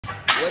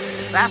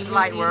That's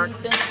light work.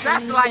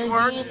 That's light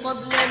work.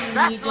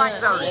 That's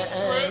light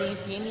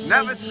 30.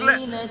 Never slip.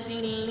 The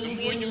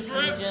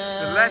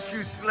less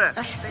you slip.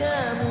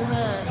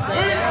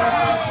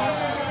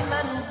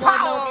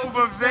 Power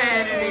over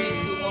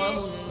vanity.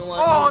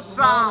 All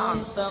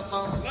times.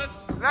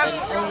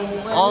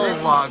 Oh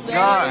my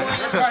God.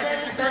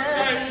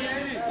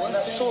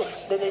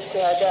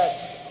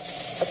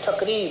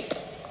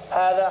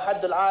 هذا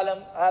حد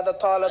العالم، هذا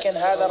طالق،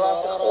 هذا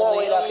راسخ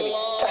وإلى آخره.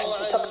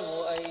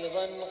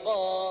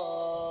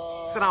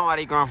 Assalamu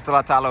alaikum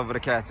warahmatullahi ta'ala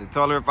wabarakatuh. To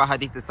all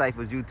RipRightHD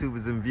disciples,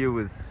 YouTubers and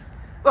viewers,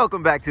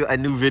 welcome back to a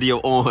new video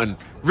on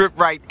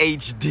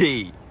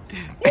RipRightHD.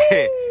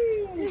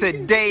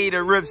 Today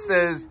the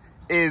Ripsters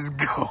is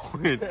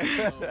going to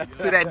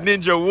that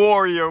Ninja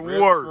Warrior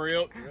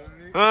work.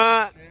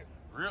 Huh?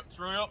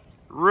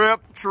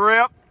 Rip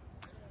trip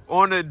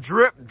on a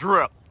drip.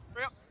 Trip.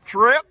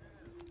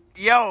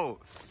 Yo,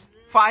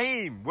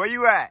 Fahim, where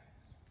you at?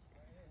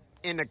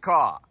 In the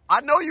car.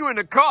 I know you in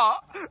the car.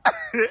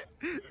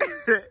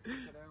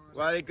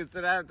 Why they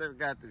consider after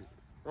got this?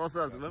 What's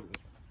up, Slim?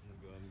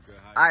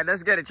 All right,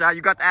 let's get it, y'all.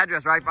 You got the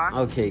address, right, Fahim?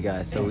 Okay,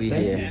 guys, so we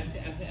here.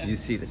 You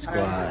see the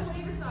squad.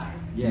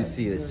 You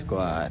see the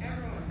squad.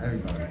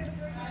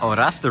 Oh,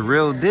 that's the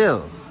real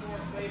deal.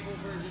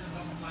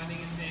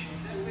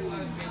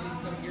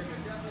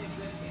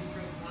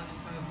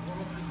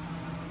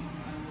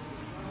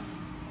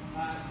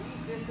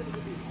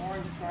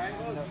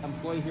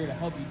 Employee here to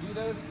help you do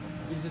those.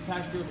 You just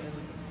attach to it.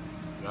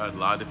 Got a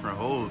lot of different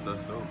holes.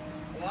 That's dope.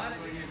 A lot of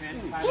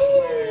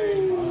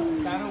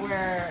kind of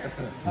where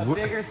a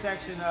bigger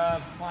section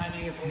of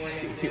climbing is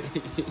oriented,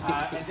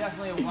 and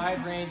definitely a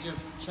wide range of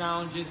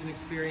challenges and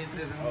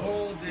experiences and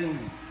holds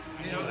and.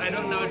 You know, I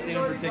don't know its name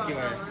in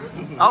particular.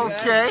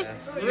 Okay.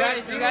 You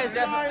guys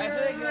definitely, I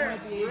feel like you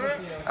might be able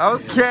to.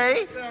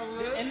 Okay.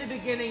 In the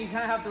beginning, you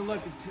kind of have to look.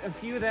 A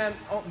few of them,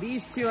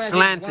 these two, I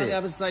slanted. think one on the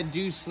other side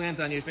do slant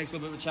on you, which makes it a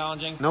little bit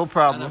challenging. No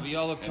problem. But you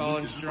all look tall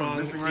and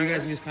strong, so you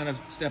guys can just kind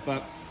of step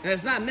up. And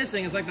it's not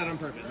missing, it's like that on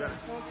purpose.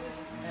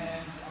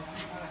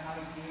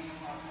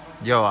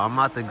 Yo, I'm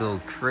about to go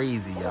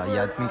crazy, y'all.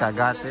 Y'all think I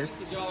got this?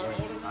 All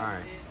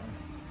right.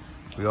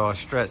 We all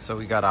stretched, so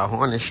we got our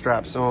harness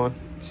straps on.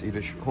 See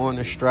the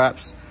harness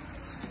straps?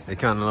 They're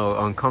kind of a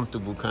little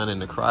uncomfortable, kind of in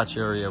the crotch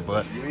area,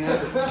 but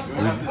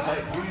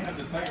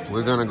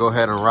we're gonna go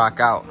ahead and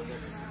rock out.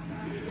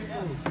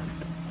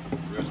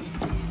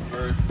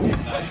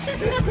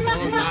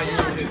 Now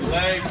use his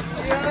legs.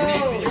 You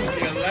need to use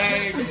your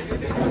legs.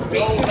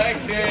 No leg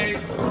day.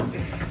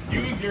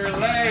 Use your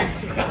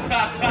legs.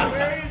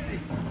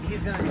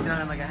 He's gonna be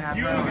done in like a half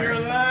hour. Use your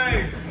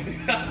legs.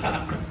 I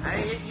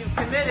mean, you've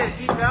committed.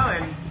 Keep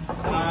going.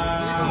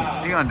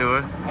 You gonna do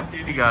it?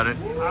 You got it.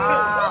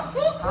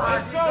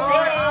 Let's go,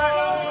 Rip.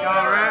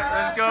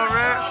 Let's go,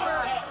 Rip.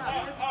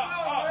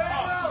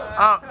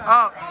 Up.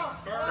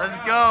 Let's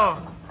go.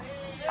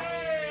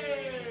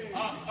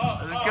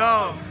 Let's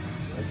go.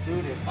 Let's do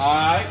this. All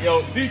right,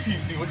 yo,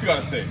 DPC, what you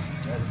gotta say?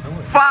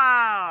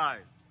 5,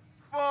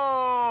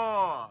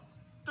 4,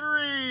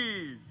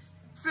 3,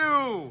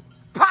 2.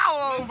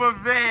 Power over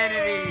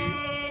vanity.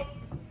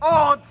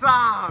 All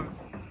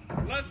times.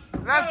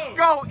 Let's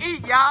go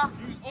eat, y'all.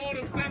 Use all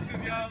the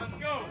senses, y'all. Let's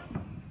go.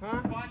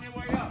 Huh? Find your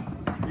way up.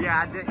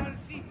 Yeah, I did.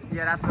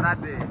 Yeah, that's what I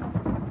did.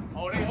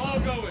 Oh, they all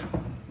going.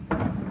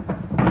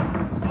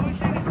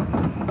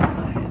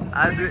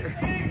 I did.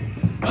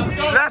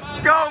 Let's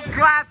Let's go,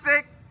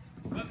 Classic.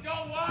 Let's go,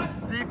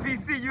 Watts.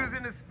 DPC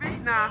using his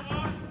feet now.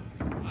 I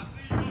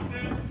see you up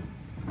there.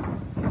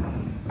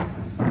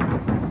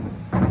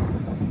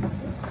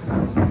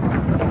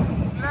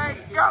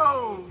 Let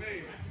go.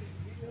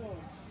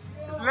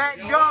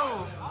 Let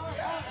go.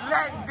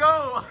 Let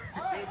go.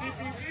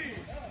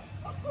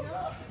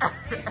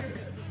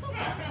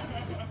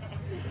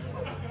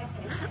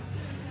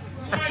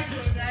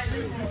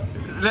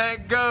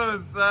 Let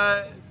go,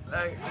 son.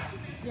 Like.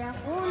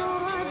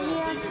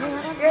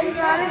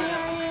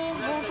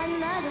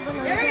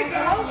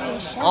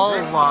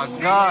 Oh my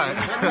God.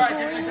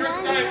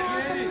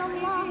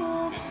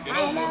 Get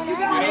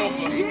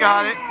over. You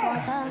got it.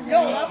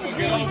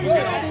 Get over.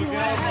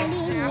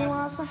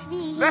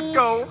 Let's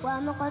go.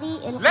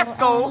 Let's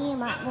go.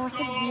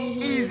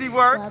 Easy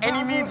work.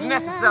 Any means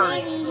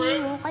necessary.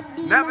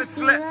 Never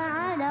slip.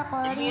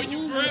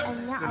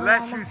 The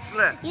less you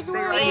slip. Stay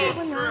right here.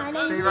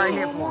 Stay right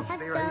here for him.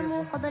 Stay right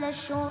here.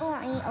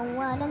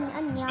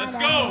 Let's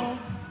go.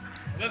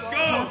 Let's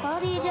go.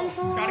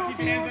 Try to keep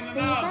your hands in the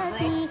knobs, bro.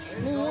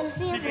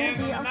 Keep your hands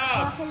in the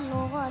knobs.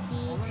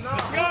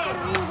 Let's go.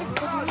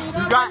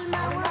 You got.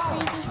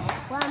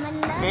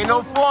 Ain't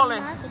no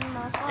falling.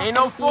 Ain't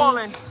no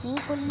falling.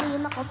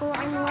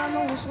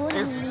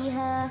 It's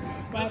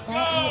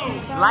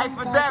life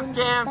or death,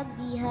 Cam.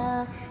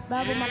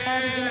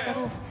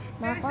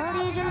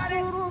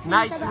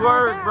 Nice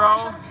word,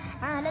 bro.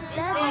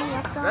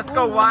 Let's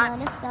go,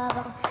 Watts.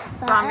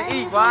 Time to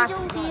eat, Watts.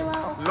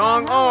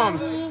 Long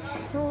arms.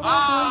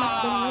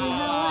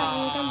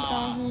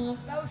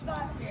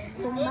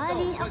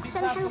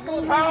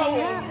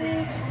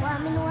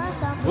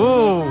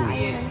 Ooh.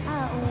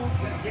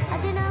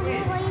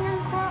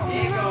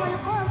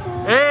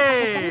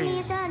 Hey.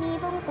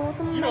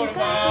 You know the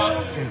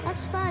vibes.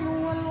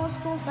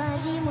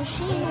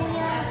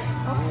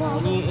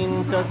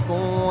 إن تسكن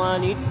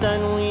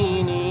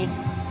وللتنوين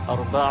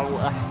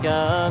 4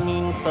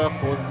 أحكام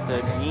فخذ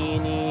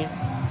تبييني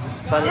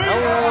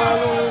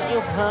فالأول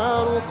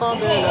الإظهار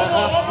قبل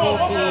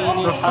أحرف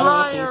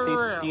لحلق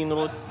 6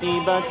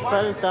 رتبت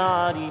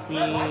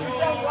فلتعرفي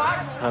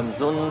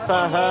همز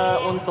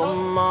فهاء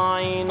ثم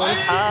عين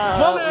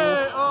حاء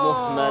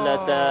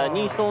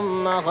مهملتان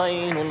ثم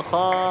غين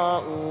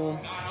خاء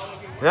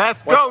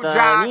Let's go, Josh.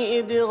 والثاني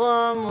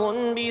إدغام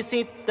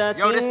ب6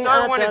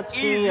 أتت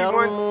في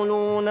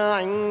يرملون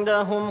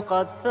عندهم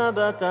قد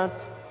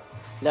ثبتت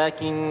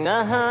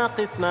لكنها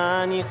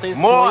قسمان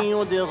قسم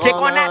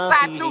يدغما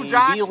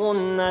فيه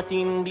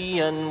بغنة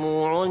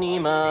بينمو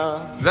علما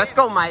Let's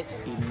go, Mike.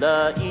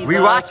 إلا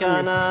إذا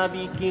كان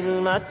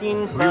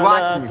بكلمة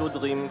فلا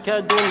تدغم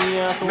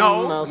كدنيا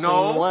ثم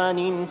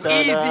صنوان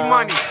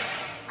تلا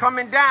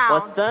Coming down.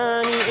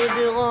 والثاني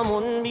إدغام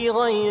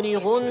بغير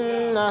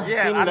غنة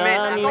في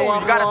اللام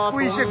والراء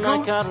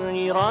ثم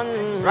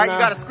كررن Right, you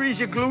gotta squeeze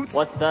your glutes.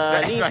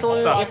 والثالث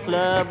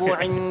الإقلاب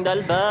عند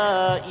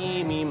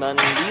الباء ممن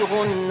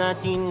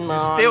بغنة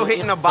مع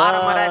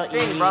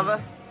الإخفاء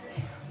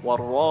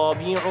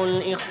والرابع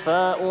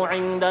الإخفاء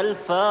عند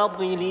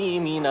الفاضل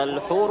من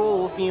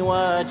الحروف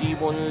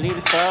واجب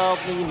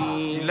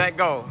للفاضل Let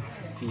go.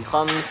 في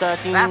 5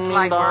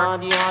 من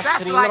بعد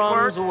 10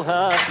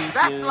 رمزها في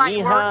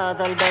كل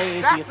هذا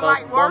البيت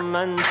قد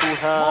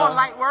ضمنتها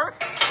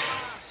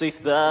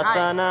صف ذا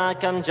ثنا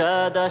كم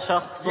جاد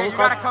شخص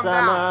قد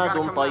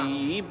سماد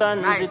طيبا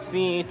زد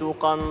في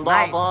تقى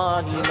ضع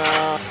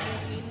ظالما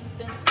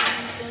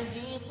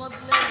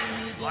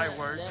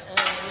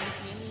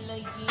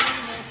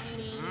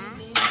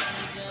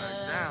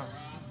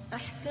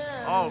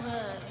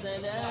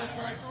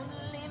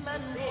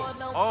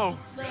Oh.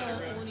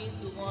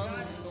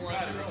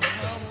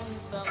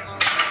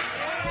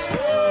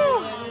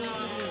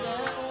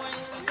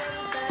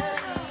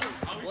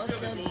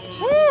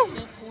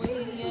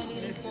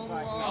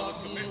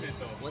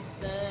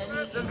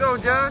 Let's go,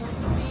 Josh.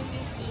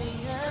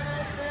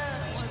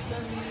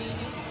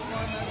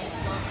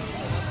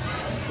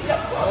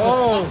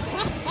 Oh.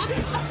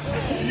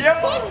 Yo.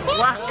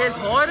 What? It's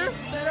harder?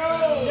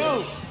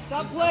 Yo,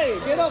 stop playing.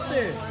 Get up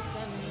there.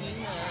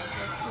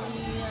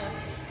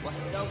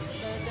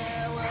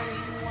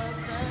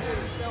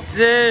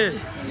 Dude.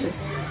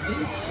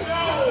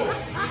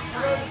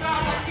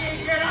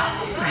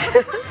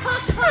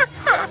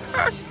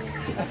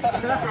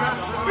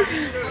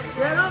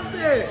 Get up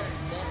there.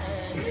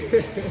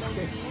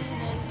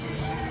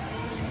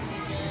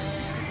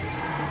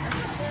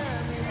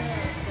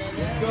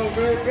 Let's go,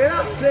 bro. Get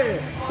up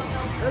there.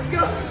 Let's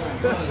go.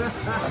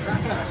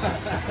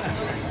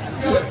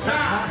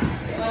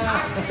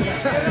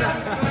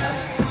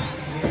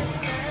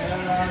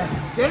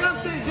 Get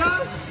up there,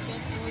 Josh.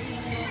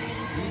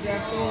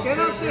 Get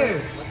up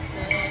there.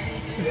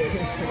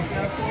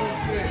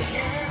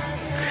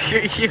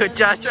 Yo,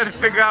 Josh trying to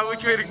figure out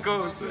which way to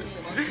go. So.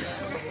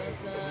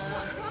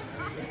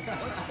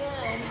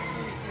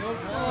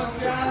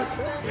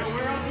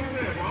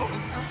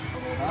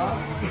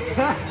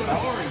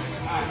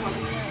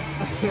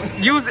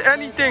 Use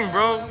anything,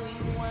 bro.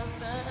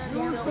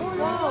 Use the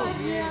balls.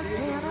 There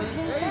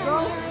you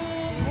go.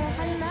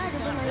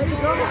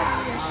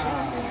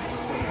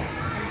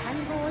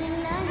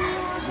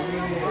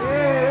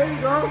 There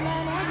you go. Yeah, there you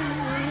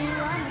go.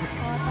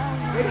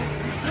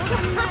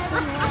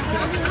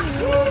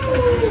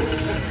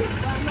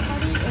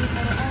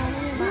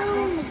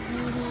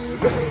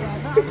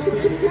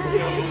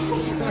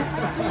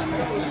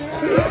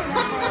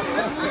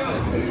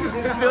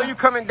 Feel you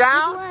coming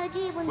down?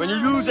 When you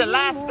use your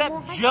last step,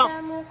 jump.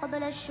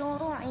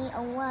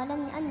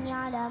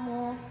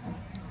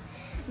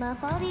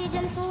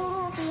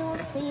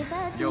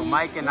 Yo,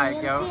 Mike and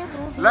Ike, yo.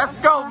 Let's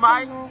go,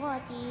 Mike.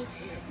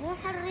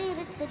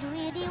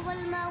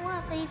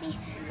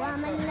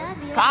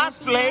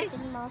 Cosplay.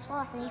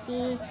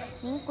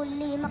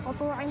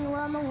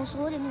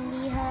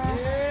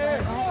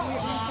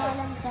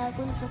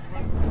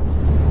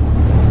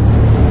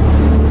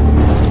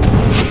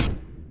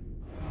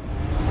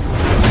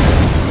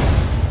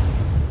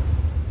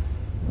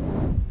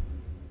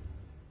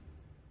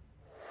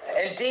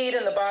 Indeed,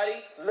 in the body,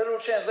 literal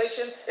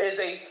translation is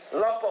a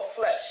lump of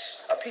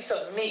flesh, a piece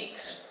of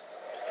meat.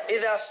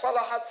 إذا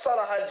صلحت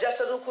صلح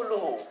الجسد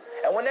كله.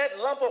 And when that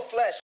lump of flesh